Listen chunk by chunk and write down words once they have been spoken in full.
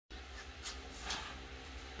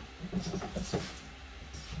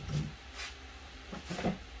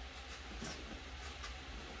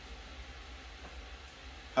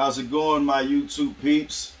How's it going, my YouTube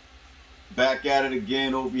peeps? Back at it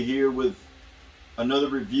again over here with another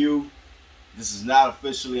review. This is not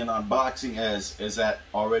officially an unboxing as that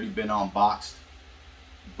already been unboxed,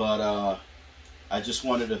 but I just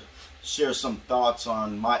wanted to share some thoughts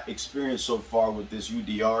on my experience so far with this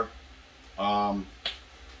UDR. Want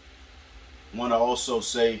to also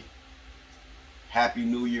say Happy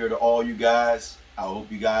New Year to all you guys. I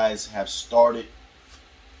hope you guys have started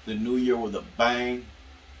the new year with a bang.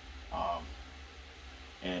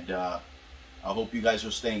 I hope you guys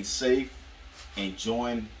are staying safe,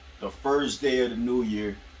 enjoying the first day of the new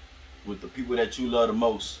year with the people that you love the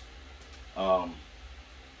most. But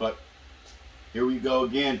here we go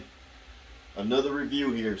again, another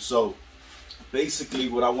review here. So basically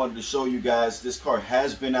what I wanted to show you guys, this car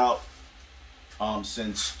has been out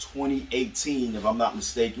since 2018, if I'm not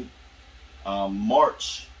mistaken.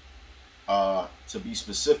 March, to be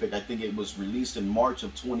specific. I think it was released in March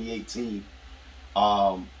of 2018.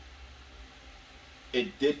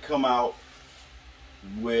 It did come out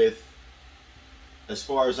with, as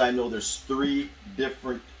far as I know, there's 3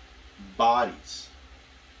 different bodies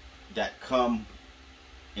that come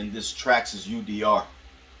in this Traxxas UDR,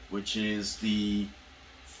 which is the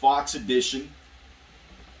Fox Edition.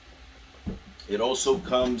 It also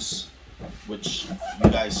comes, which you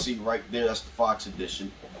guys see right there, that's the Fox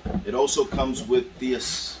Edition. It also comes with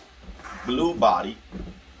this blue body,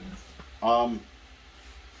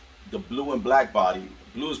 the blue and black body.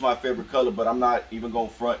 Blue is my favorite color, but I'm not even going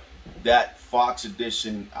to front. That Fox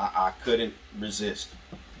Edition, I couldn't resist.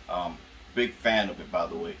 Big fan of it, by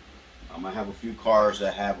the way. I have a few cars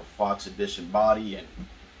that have a Fox Edition body, and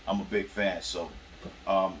I'm a big fan. So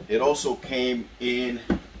it also came in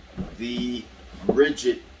the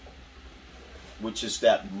rigid, which is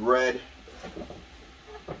that red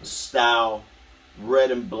style,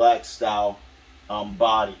 red and black style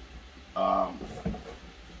body.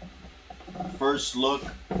 First look,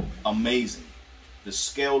 amazing. The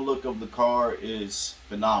scale look of the car is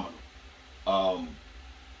phenomenal.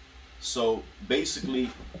 So basically,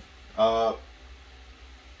 I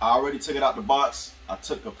already took it out the box. I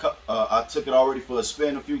took it already for a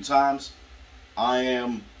spin a few times. I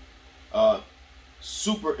am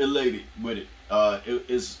super elated with it. It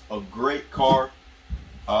is a great car.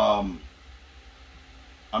 I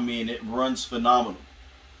mean, it runs phenomenal.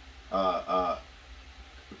 A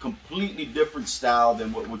completely different style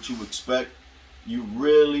than what you expect. You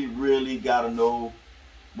really got to know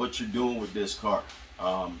what you're doing with this car.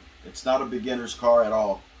 It's not a beginner's car at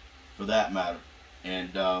all, for that matter.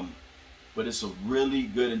 And but it's a really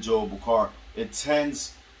good, enjoyable car. It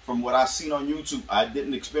tends, from what I've seen on YouTube, I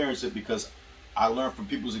didn't experience it because I learned from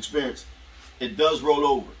people's experience, it does roll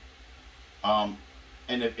over. And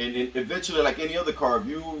eventually, like any other car, if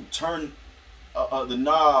you turn the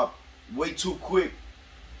knob way too quick,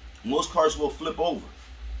 most cars will flip over.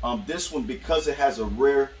 This one, because it has a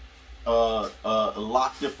rear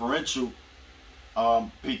lock differential,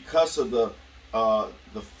 because of the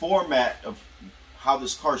format of how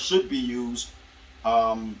this car should be used,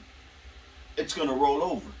 it's gonna roll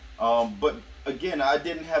over. But again, I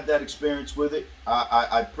didn't have that experience with it.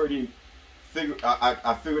 I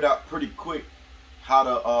figured out pretty quick how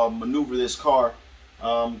to maneuver this car.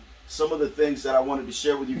 Some of the things that I wanted to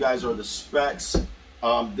share with you guys are the specs.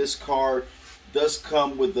 This car does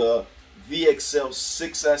come with a VXL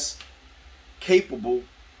 6S capable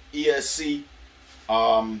ESC.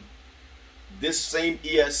 This same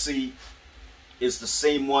ESC is the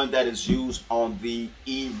same one that is used on the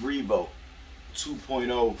e-Revo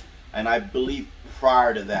 2.0, and I believe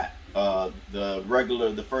prior to that,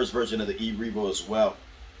 the first version of the e-Revo as well.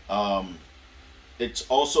 It's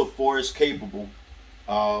also forest capable.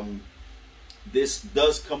 This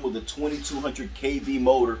does come with a 2200 kV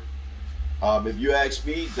motor. If you ask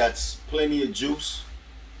me, that's plenty of juice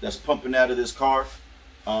that's pumping out of this car.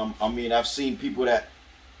 I mean, I've seen people that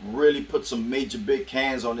really put some major big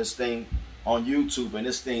cans on this thing on YouTube, and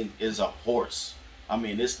this thing is a horse. I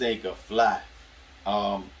mean, this thing could fly.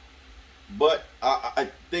 But I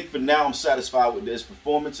think for now I'm satisfied with this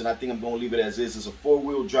performance, and I think I'm going to leave it as is. It's a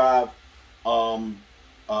 4-wheel drive RC.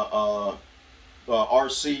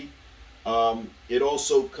 It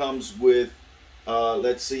also comes with,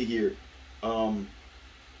 let's see here,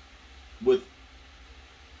 with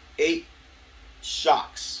 8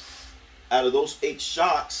 shocks. Out of those 8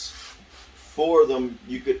 shocks, 4 of them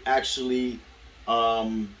you could actually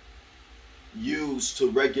use to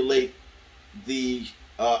regulate the,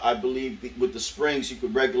 I believe with the springs you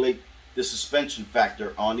could regulate the suspension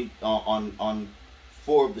factor on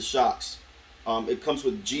 4 of the shocks. It comes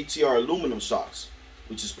with GTR aluminum shocks,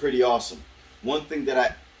 which is pretty awesome. One thing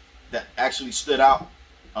that actually stood out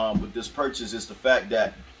with this purchase is the fact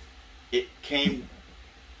that it came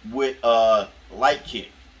with a light kit.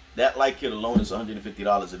 That light kit alone is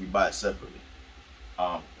 $150 if you buy it separately.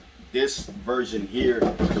 This version here,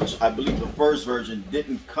 which I believe the first version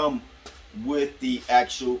didn't come with the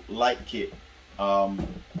actual light kit.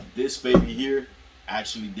 This baby here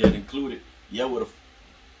actually did include it. Yeah,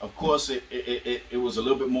 of course it was a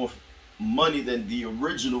little bit more money than the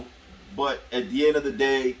original, but at the end of the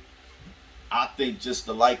day, I think just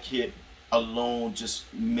the light kit alone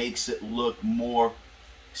just makes it look more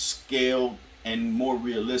scaled and more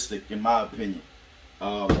realistic, in my opinion.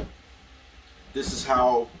 This is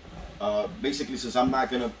how, basically, since I'm not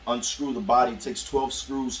going to unscrew the body, it takes 12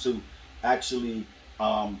 screws to actually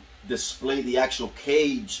display the actual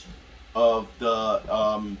cage of the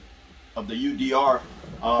UDR.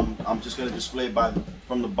 I'm just going to display it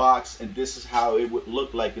from the box, and this is how it would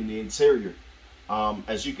look like in the interior.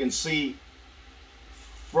 As you can see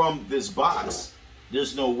from this box,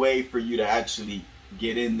 there's no way for you to actually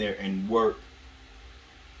get in there and work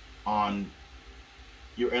on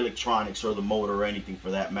your electronics or the motor or anything for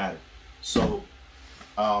that matter. So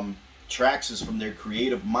Traxxas, from their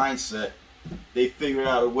creative mindset, they figured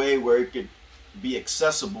out a way where it could be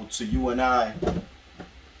accessible to you and I,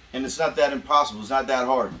 and it's not that impossible, it's not that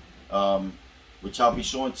hard, which I'll be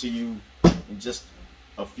showing to you in just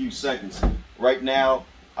a few seconds. Right now,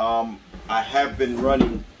 I have been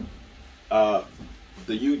running the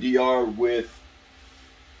UDR with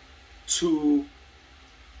 2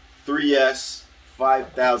 3S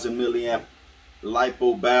 5,000 milliamp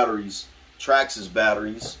LiPo batteries, Traxxas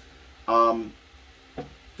batteries.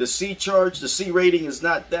 The C charge, the C rating is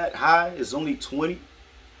not that high, it's only 20,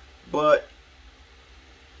 but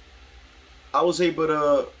I was able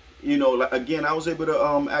to, you know, again, I was able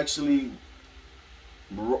to actually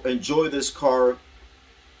enjoy this car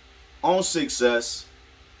on success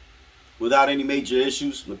without any major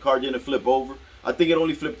issues. The car didn't flip over. I think it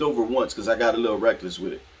only flipped over once because I got a little reckless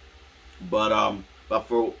with it. But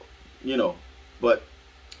for, you know, but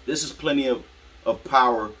this is plenty of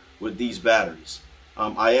power with these batteries.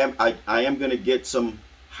 I am gonna get some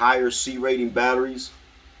higher C rating batteries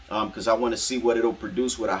because I want to see what it'll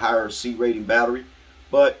produce with a higher C rating battery.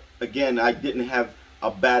 But again, I didn't have a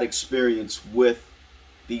bad experience with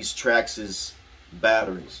these Traxxas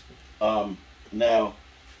batteries. Now,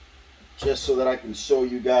 just so that I can show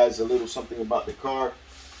you guys a little something about the car,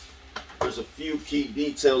 there's a few key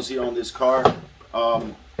details here on this car.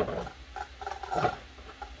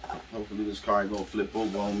 Hopefully this car ain't gonna flip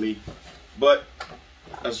over on me, but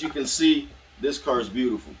as you can see, this car is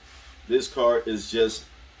beautiful. This car is just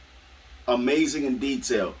amazing in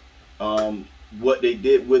detail. What they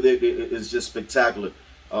did with it is just spectacular.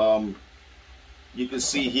 You can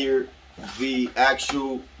see here the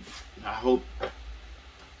actual, I hope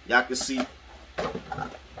y'all can see,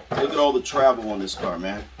 look at all the travel on this car,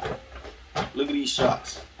 man. Look at these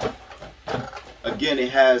shots. Again, it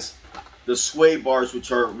has the sway bars,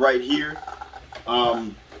 which are right here.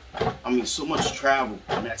 I mean, so much travel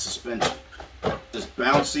in that suspension. It's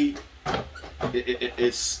bouncy.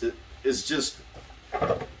 It's just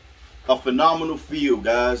a phenomenal feel,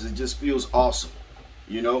 guys. It just feels awesome,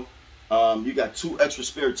 you know. You got 2 extra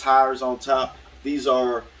spare tires on top. These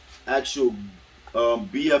are actual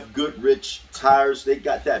BF Goodrich tires. They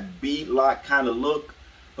got that bead lock kind of look,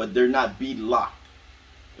 but they're not bead locked.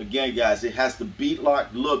 Again, guys, it has the bead lock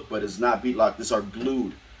look, but it's not bead locked. These are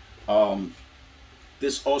glued.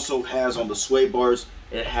 This also has on the sway bars,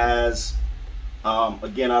 it has,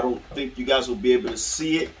 again, I don't think you guys will be able to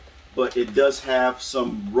see it, but it does have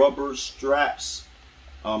some rubber straps,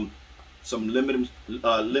 some limiting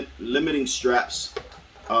straps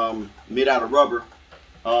made out of rubber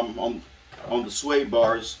on the sway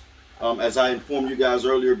bars. As I informed you guys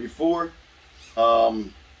earlier before,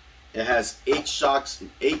 it has 8 shocks,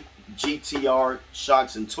 8 GTR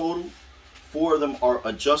shocks in total. 4 of them are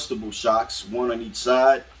adjustable shocks, 1 on each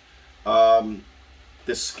side.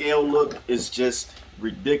 The scale look is just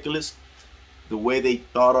ridiculous. The way they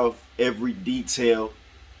thought of every detail.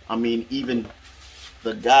 I mean, even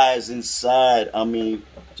the guys inside, I mean,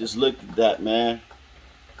 just look at that, man.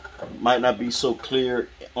 Might not be so clear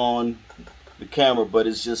on the camera, but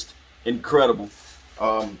it's just incredible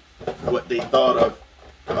what they thought of.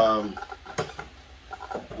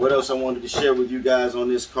 What else I wanted to share with you guys on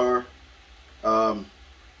this car?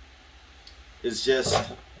 It's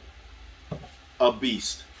just a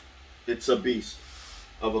beast. It's a beast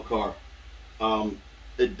of a car.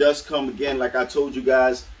 it does come again, like I told you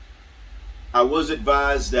guys, I was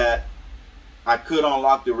advised that I could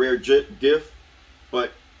unlock the rear diff,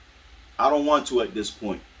 but I don't want to at this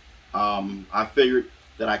point. I figured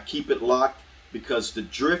that I keep it locked because the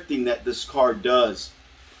drifting that this car does,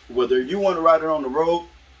 whether you want to ride it on the road,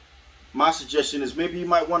 my suggestion is maybe you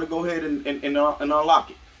might want to go ahead and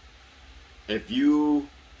unlock it. If you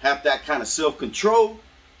have that kind of self-control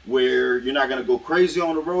where you're not going to go crazy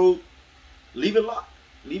on the road, leave it locked.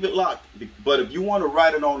 Leave it locked. But if you want to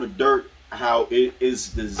ride it on the dirt how it is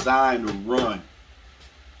designed to run,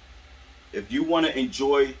 if you want to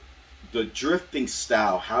enjoy the drifting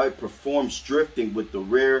style, how it performs drifting with the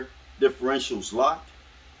rear differentials locked,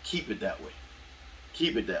 keep it that way.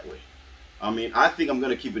 Keep it that way. I mean, I think I'm going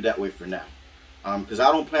to keep it that way for now, because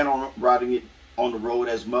I don't plan on riding it on the road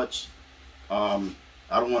as much. I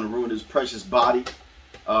don't want to ruin his precious body,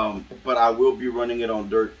 but I will be running it on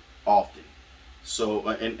dirt often. So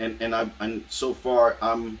and so far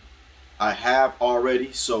I have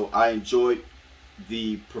already, so I enjoyed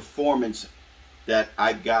the performance that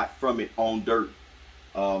I got from it on dirt.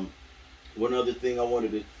 One other thing I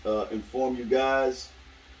wanted to inform you guys.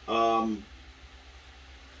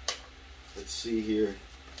 Let's see here.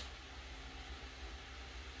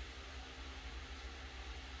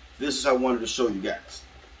 This is how I wanted to show you guys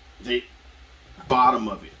the bottom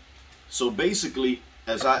of it. So basically,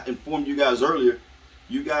 as I informed you guys earlier,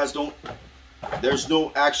 you guys don't, there's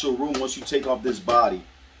no actual room once you take off this body.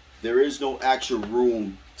 There is no actual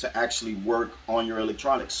room to actually work on your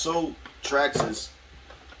electronics. So Traxxas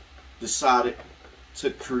decided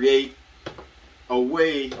to create a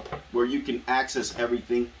way where you can access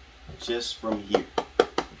everything just from here.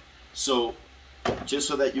 So just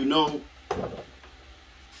so that you know,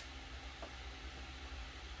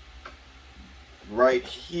 right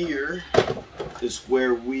here is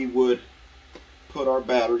where we would put our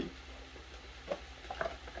battery.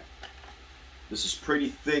 This is pretty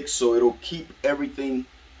thick, so it'll keep everything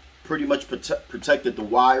pretty much protected. The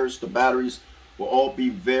wires, the batteries will all be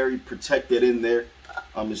very protected in there.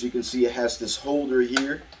 As you can see, it has this holder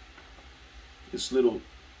here, this little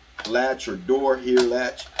latch or door here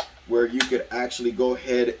latch, where you could actually go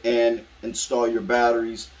ahead and install your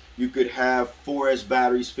batteries. You could have 4S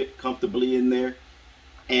batteries fit comfortably in there,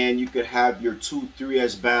 and you could have your 2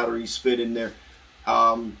 3S batteries fit in there.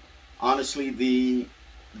 Honestly, the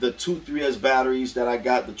 2 3S batteries that I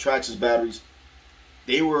got, the Traxxas batteries,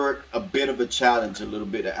 they were a bit of a challenge, a little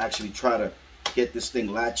bit, to actually try to get this thing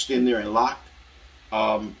latched in there and locked.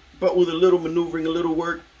 But with a little maneuvering, a little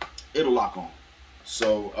work, it'll lock on.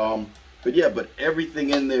 So, but yeah, but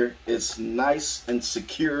everything in there is nice and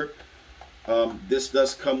secure. This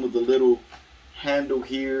does come with a little handle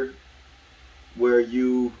here where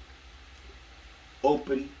you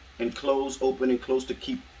open and close to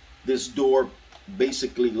keep this door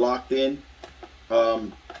basically locked in.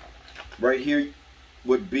 Right here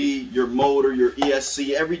would be your motor, your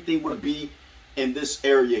ESC, everything would be in this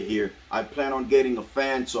area here. I plan on getting a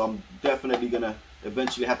fan, so I'm definitely gonna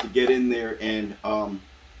eventually have to get in there and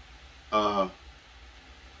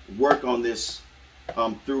work on this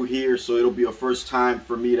through here, so it'll be a first time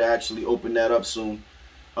for me to actually open that up soon.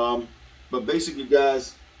 But basically,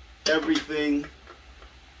 guys, everything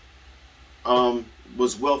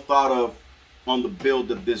was well thought of on the build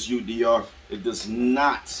of this UDR. It does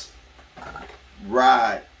not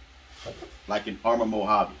ride like an Armor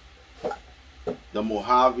Mojave. The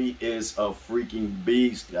Mojave is a freaking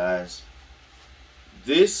beast, guys.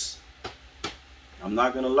 This, I'm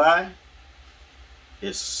not gonna lie,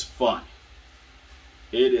 it's fun.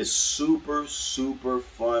 It is super, super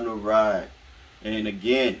fun to ride. And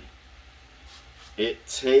again, it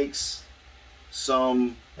takes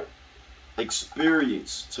some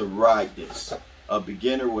experience to ride this. A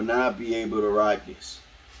beginner will not be able to ride this.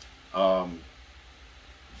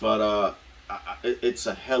 It's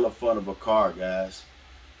a hell of fun of a car, guys.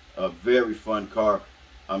 A very fun car.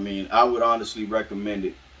 I mean, I would honestly recommend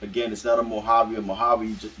it. Again, it's not a Mojave. A Mojave,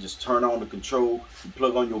 you just turn on the control, you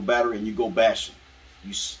plug on your battery, and you go bashing.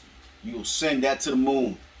 You'll send that to the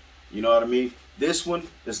moon. You know what I mean? This one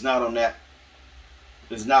is not on that.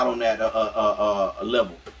 It's not on that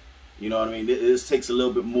level. You know what I mean? This takes a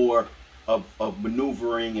little bit more of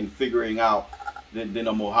maneuvering and figuring out than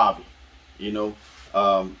a Mojave. You know,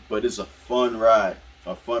 but it's a fun ride,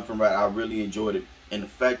 a fun ride. I really enjoyed it, and the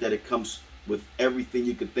fact that it comes with everything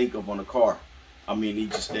you could think of on a car. I mean,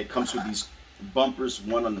 it comes with these bumpers,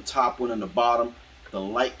 one on the top, one on the bottom, the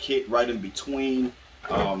light kit right in between.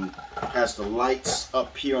 Has the lights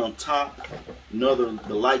up here on top, the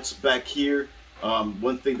lights back here.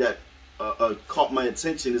 One thing that caught my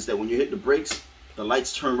attention is that when you hit the brakes, The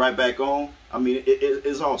lights turn right back on. I mean,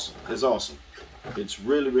 it's awesome. It's awesome. It's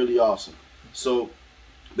really, really awesome. So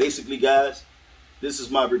basically, guys, this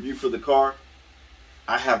is my review for the car.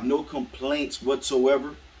 I have no complaints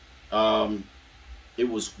whatsoever. It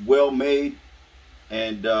was well made,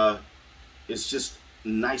 and it's just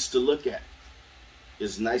nice to look at.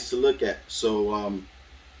 It's nice to look at. So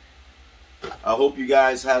I hope you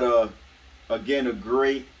guys had again a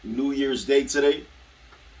great New Year's Day today.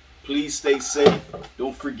 Please stay safe.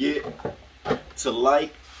 Don't forget to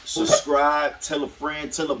like, subscribe, tell a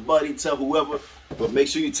friend, tell a buddy, tell whoever, but make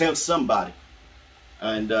sure you tell somebody.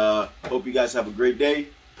 And hope you guys have a great day.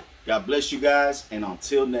 God bless you guys, and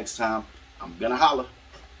until next time, I'm gonna holla.